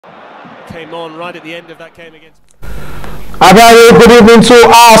came on right at the end of that game against. A very good evening to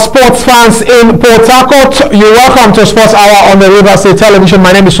our sports fans in Port Harcourt. You're welcome to Sports Hour on the River State Television.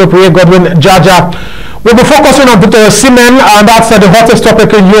 My name is Sopriye Godwin Jaja. We'll be focusing on Victor Osihmen, and that's the hottest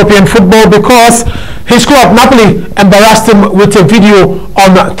topic in European football because his club Napoli embarrassed him with a video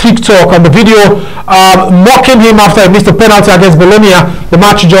on TikTok. On the video, mocking him after he missed a penalty against Bologna, the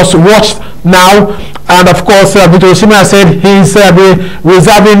match you just watched now. And of course, Victor Osihmen said he's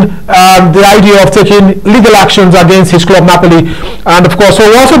reserving the idea of taking legal actions against his club Napoli. And of course,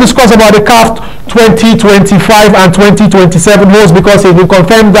 we'll also discuss about the CAF 2025 and 2027 hosts because it will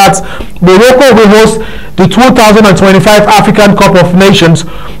confirm that Morocco will host the 2025 African Cup of Nations,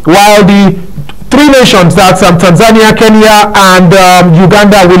 while the three nations, that's Tanzania, Kenya, and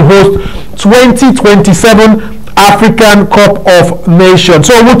Uganda, will host 2027 African Cup of Nations.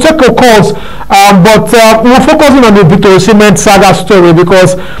 So we'll take your calls, but we're focusing on the Victor Osihmen saga story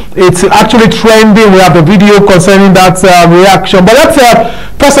because it's actually trending. We have a video concerning that reaction. But let's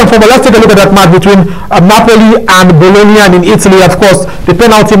first and foremost, let's take a look at that match between Napoli and Bologna, and in Italy, of course, the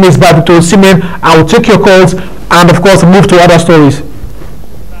penalty missed by Victor Osihmen. I will take your calls and, of course, move to other stories.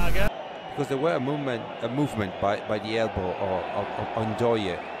 Because there were a movement by the elbow on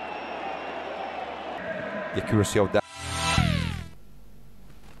Ndoye. The accuracy of that.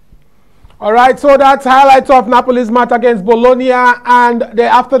 All right, so that's highlights of Napoli's match against Bologna, and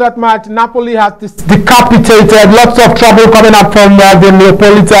after that match, Napoli has decapitated. Lots of trouble coming up from the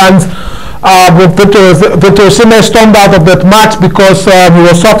Neapolitans. Victor Osihmen stormed out of that match because he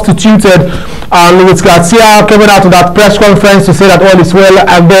was substituted. Luis Garcia coming out of that press conference to say that all is well,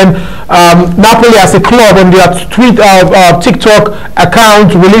 and then Napoli as a club on their TikTok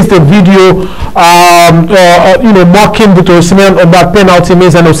account released a video mocking Victor Osihmen on that penalty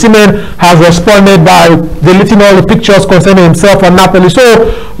miss, and Osihmen has responded by deleting all the pictures concerning himself and Napoli. So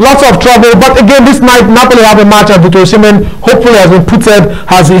lots of trouble, but again this night Napoli have a match and Victor Osihmen hopefully has been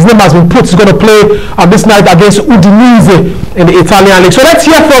his name has been put. He's going to play this night against Udinese in the Italian league. So let's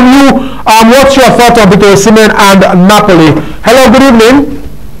hear from you. What's your thought on Victor Osihmen and Napoli? Hello, good evening.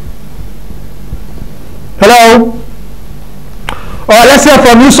 Hello. Let's hear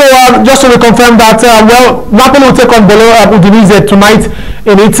from you. So just to reconfirm that, Napoli will take on Udinese tonight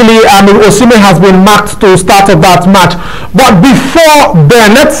in Italy, and Osihmen has been marked to start of that match. But before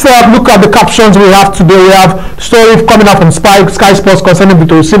then, let's look at the captions we have today. We have story coming up from Sky Sports concerning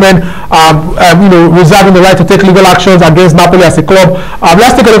Victor Osihmen, reserving the right to take legal actions against Napoli as a club.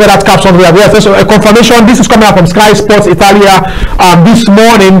 Let's take a look at that caption we have. Yes, a confirmation. This is coming up from Sky Sports Italia. This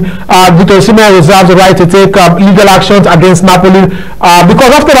morning, Victor Osihmen reserves the right to take legal actions against Napoli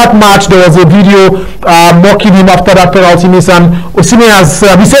because after that match, there was a video mocking him after that penalty miss, and Osihmen has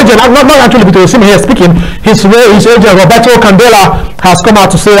his agent, not actually Victor Osihmen here speaking, his agent Roberto Candela has come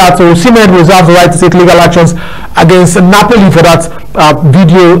out to say that Osihmen reserves the right to take legal actions against Napoli for that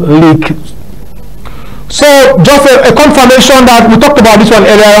video leak. So just a confirmation that we talked about this one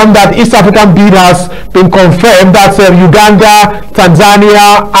earlier on, that East African bid has been confirmed that Uganda,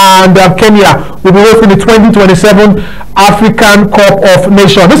 Tanzania, and Kenya will be hosting the 2027 African Cup of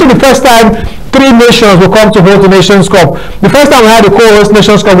Nations. This is the first time three nations will come to host the Nations Cup. The first time we had a co-host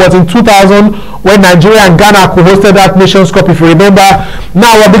Nations Cup was in 2000 when Nigeria and Ghana co-hosted that Nations Cup, if you remember.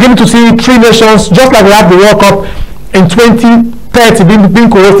 Now we're beginning to see three nations, just like we had the World Cup in 2030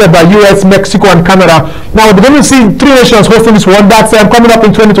 being co-hosted by US, Mexico, and Canada. Now we're beginning to see three nations hosting this one. That's coming up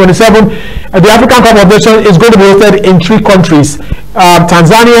in 2027. The African Cup of Nations is going to be hosted in three countries: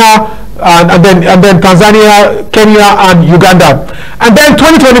 Tanzania, and then Tanzania, Kenya, and Uganda. And then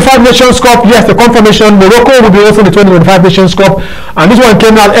 2025 Nations Cup, yes, the confirmation. Morocco will be hosting the 2025 Nations Cup, and this one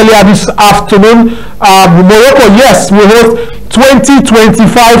came out earlier this afternoon. Morocco, yes, will host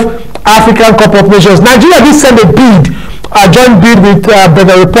 2025 African Cup of Nations. Nigeria did send a bid, a joint bid with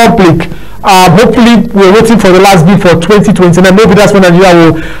the Republic. Hopefully, we're waiting for the last bid for 2029. Maybe that's when Nigeria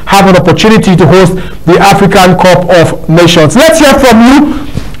will have an opportunity to host the African Cup of Nations. Let's hear from you.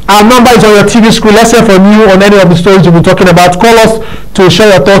 Our number is on your TV screen. Let's hear from you on any of the stories we'll be talking about. Call us to share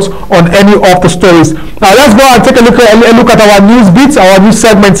your thoughts on any of the stories. Now let's go and take a look at our news beats, our news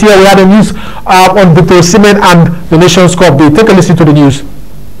segments here. We had a news on Victor Osihmen and the Nations Cup. Take a listen to the news.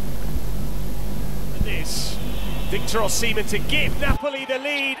 Victor Osihmen to give Napoli the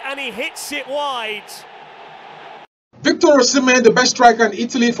lead, and he hits it wide. Victor Osihmen, the best striker in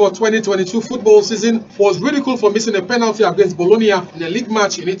Italy for 2022 football season, was ridiculed for missing a penalty against Bologna in a league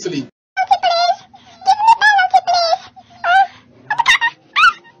match in Italy.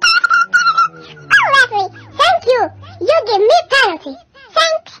 Thank you. You give me penalty.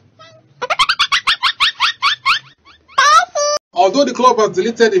 Thanks. Although the club has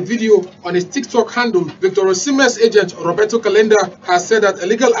deleted a video on his TikTok handle. Victor Osimen's agent, Roberto Calenda, has said that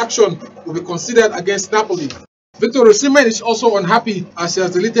illegal action will be considered against Napoli. Victor Osihmen is also unhappy as he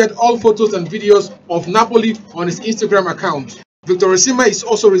has deleted all photos and videos of Napoli on his Instagram account. Victor Osihmen is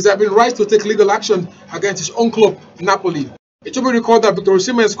also reserving rights to take legal action against his own club, Napoli. It should be recalled that Victor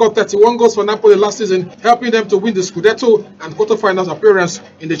Osihmen scored 31 goals for Napoli last season, helping them to win the Scudetto and quarterfinals appearance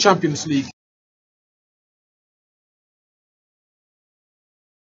in the Champions League.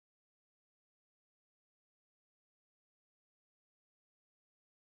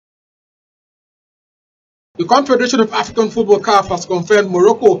 The Confederation of African Football (CAF) has confirmed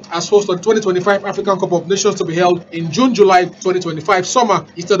Morocco as host of the 2025 African Cup of Nations to be held in June-July 2025 summer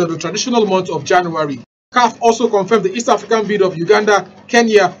instead of the traditional month of January. CAF also confirmed the East African bid of Uganda,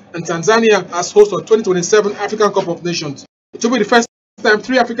 Kenya, and Tanzania as host of the 2027 African Cup of Nations. It will be the first time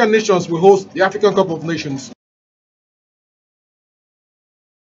 3 African nations will host the African Cup of Nations.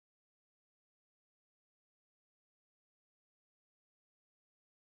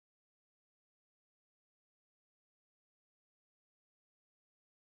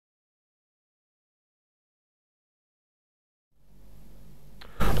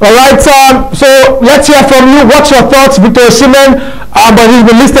 All right, so let's hear from you. What's your thoughts, Victor Osihmen? But he's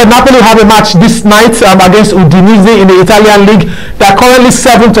been listed. Napoli have a match this night against Udinese in the Italian league. They're currently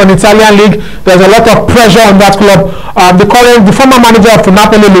 7th on the Italian league. There's a lot of pressure on that club. The former manager of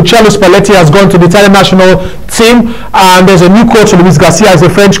Napoli, Luciano Spalletti, has gone to the Italian national team, and there's a new coach, Luis Garcia, is a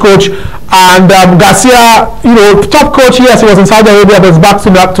French coach. And Garcia, top coach, yes, he was in Saudi Arabia, but he's back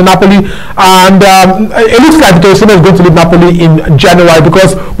to Napoli. And it looks like Victor Osihmen is going to leave Napoli in January,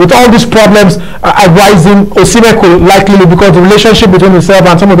 because with all these problems arising, Osihmen could likely leave, because the relationship between himself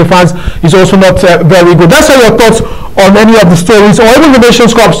and some of the fans is also not very good. That's all your thoughts on any of the stories, or even the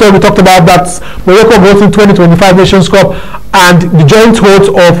Nations Cup story we talked about, that Morocco goes in 2025 Nations Cup, and the joint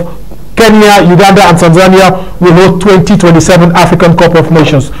host of Kenya, Uganda, and Tanzania will hold 2027 African Cup of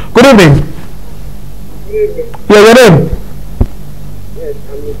Nations. Good evening. Good evening. Yeah, your name? Yes,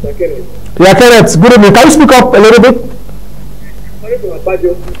 I'm Mr. Kenneth. Yeah, Kenneth. Good evening. Can you speak up a little bit?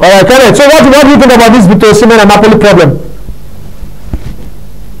 All right, Kenneth. So what do you think about this Victor Osihmen and Napoli problem?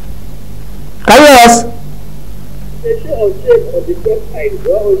 Can you hear us? The show of shame on the top side,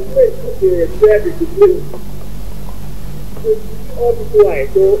 well, it's very discipline. All the way.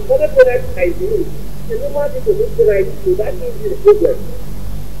 So, whatever that I do, the normal thing to look right, so that means the problem.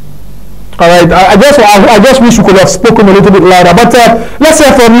 All right, I just wish you could have spoken a little bit louder. But let's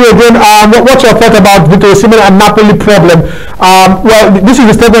hear from you again. What's your thought about Victor Osihmen and Napoli problem? Well, this is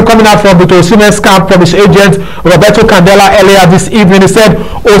a statement coming out from Victor Osimen's camp, from his agent Roberto Candela, earlier this evening. He said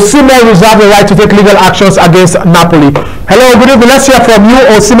Osihmen reserved the right to take legal actions against Napoli. Hello, good evening. Let's hear from you.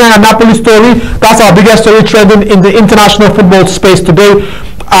 Osihmen and Napoli story. That's our biggest story trending in the international football space today.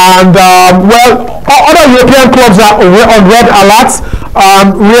 And well, other European clubs are on red alert.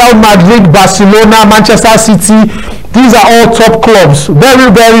 Real Madrid, Barcelona, Manchester City, these are all top clubs, very,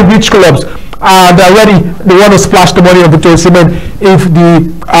 very rich clubs, and already they want to splash the money on Victor Osihmen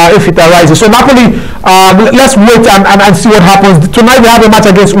if it arises. So Napoli, let's wait and see what happens. Tonight we have a match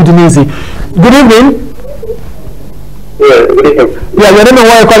against Udinese. Good evening. Yeah, good evening. Yeah, your name and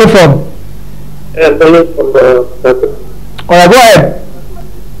where you're calling from? I'm calling from the All right, go ahead.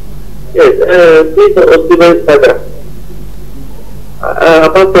 Yes, Victor Osimen's father.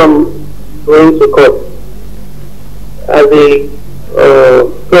 Apart from going to court, has the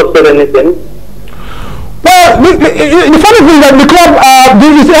club said anything? Well, the funny thing is that the club,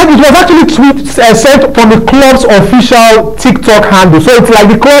 it was actually sent from the club's official TikTok handle. So it's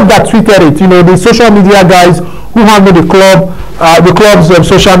like the club that tweeted it. The social media guys who handle the club's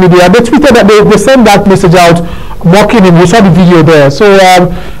social media, they tweeted that they sent that message out mocking him. We saw the video there. So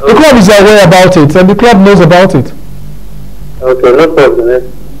the club is aware about it, and the club knows about it. Okay, no problem.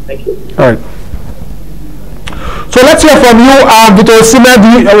 Thank you. All right. So let's hear from you, Victor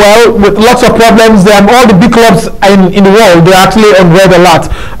Osihmen. Well, with lots of problems, all the big clubs in the world, they're actually on red alert.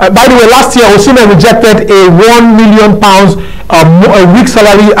 By the way, last year, Osihmen rejected a £1 million a week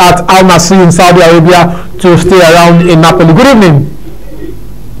salary at Al Nassr in Saudi Arabia to stay around in Napoli. Good evening.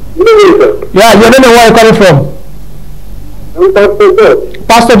 Good evening, sir. Yeah, your name and where you're coming from? I'm Pastor George.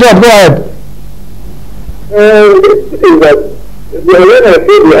 Pastor George, go ahead. The thing is that when I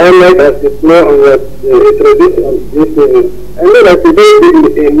see the highlight as it's more on the introduction of this thing, I know that today is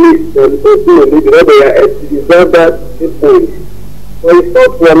a list of the person who live there and deserve that point. But it's not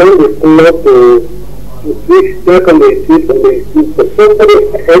for allowing the club to switch back on the street from the street. So somebody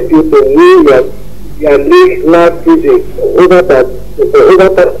help you to know your league last season over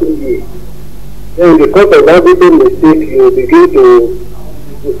 30 years. then because of that little mistake, you begin to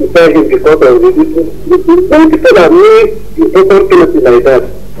crucify him because of the little. Some people that make important penalty like that.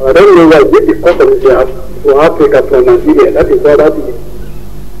 I don't know why this is because of to Africa from Nigeria. That is why that is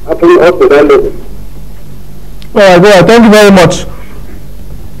happening up to that level. All right, thank you very much.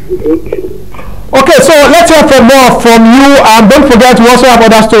 Okay, so let's hear more from you. Don't forget, we also have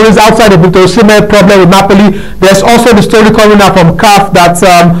other stories outside the Victor Osihmen problem with Napoli. There's also the story coming up from CAF that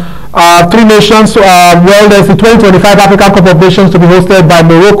three nations, well, there's the 2025 African Cup of Nations to be hosted by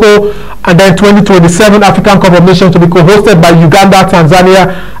Morocco, and then 2027 African Cup of Nations to be co-hosted by Uganda, Tanzania,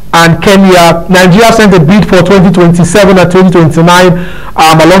 and Kenya. Nigeria sent a bid for 2027 and 2029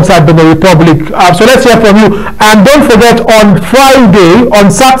 alongside Benin Republic. So let's hear from you. And don't forget, on Friday,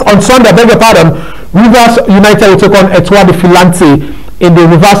 on Sunday, I beg your pardon, Rivers United will take on Etoile de Filante in the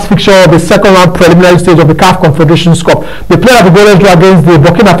reverse fixture of the second round preliminary stage of the CAF Confederation Cup. They played at the goalless draw against the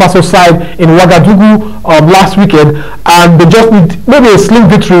Burkina Faso side in Ouagadougou last weekend, and they just need maybe a slim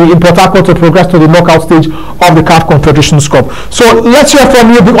victory in Port Harcourt to progress to the knockout stage of the CAF Confederation Cup. So let's hear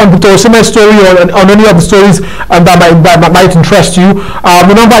from you on Victor Osimen's story or on any of the stories that might interest you.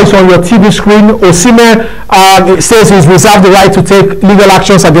 The number is on your TV screen. Osihmen says he's reserved the right to take legal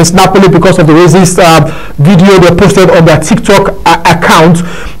actions against Napoli because of the racist video they posted on their TikTok account.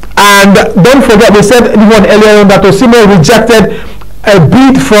 And don't forget, we said even earlier on that Osihmen rejected a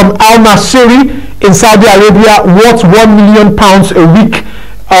bid from Al Nassr in Saudi Arabia worth £1 million a week.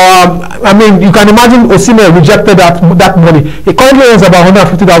 I mean, you can imagine Osihmen rejected that money. He currently earns about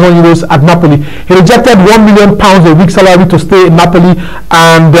 €150,000 at Napoli. He rejected £1 million a week salary to stay in Napoli,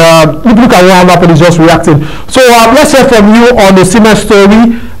 and look at how Napoli is just reacting. So let's hear from you on the Osimen's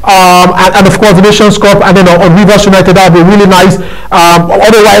story. And of course the Nations Cup, and then on Rivers United. That would be really nice.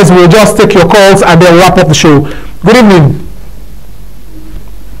 Otherwise we'll just take your calls and then wrap up the show. Good evening.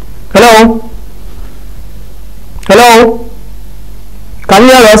 Hello? Can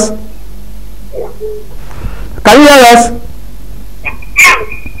you hear us?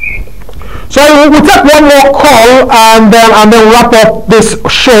 So we'll take one more call and then wrap up this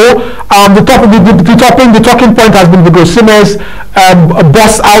show. The talking point has been Victor Osimen's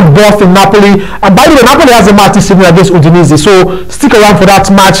outburst in Napoli. And by the way, Napoli has a match this evening against Udinese. So stick around for that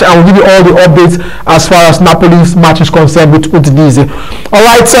match, and we'll give you all the updates as far as Napoli's match is concerned with Udinese. All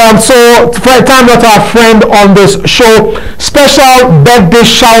right. So for a time, that our friend on this show, special birthday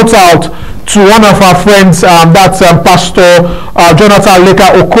shout out to one of our friends, that's Pastor Jonathan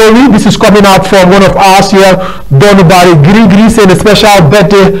Leka Okori. This is coming out from one of ours here, Donubari Giri, saying a special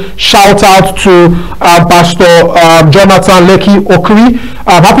birthday shout out to Pastor Jonathan Leki Okori.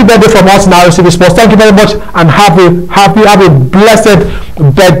 Happy birthday from us in RSTV Sports. Thank you very much, and have a blessed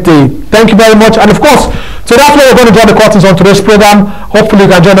birthday. Thank you very much. And of course, so that's where we're going to draw the curtains on today's program. Hopefully you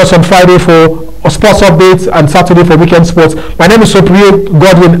can join us on Friday for sports updates and Saturday for weekend sports. My name is Sopriye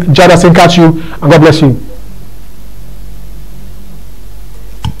Godwin Jada. Catch you, and God bless you.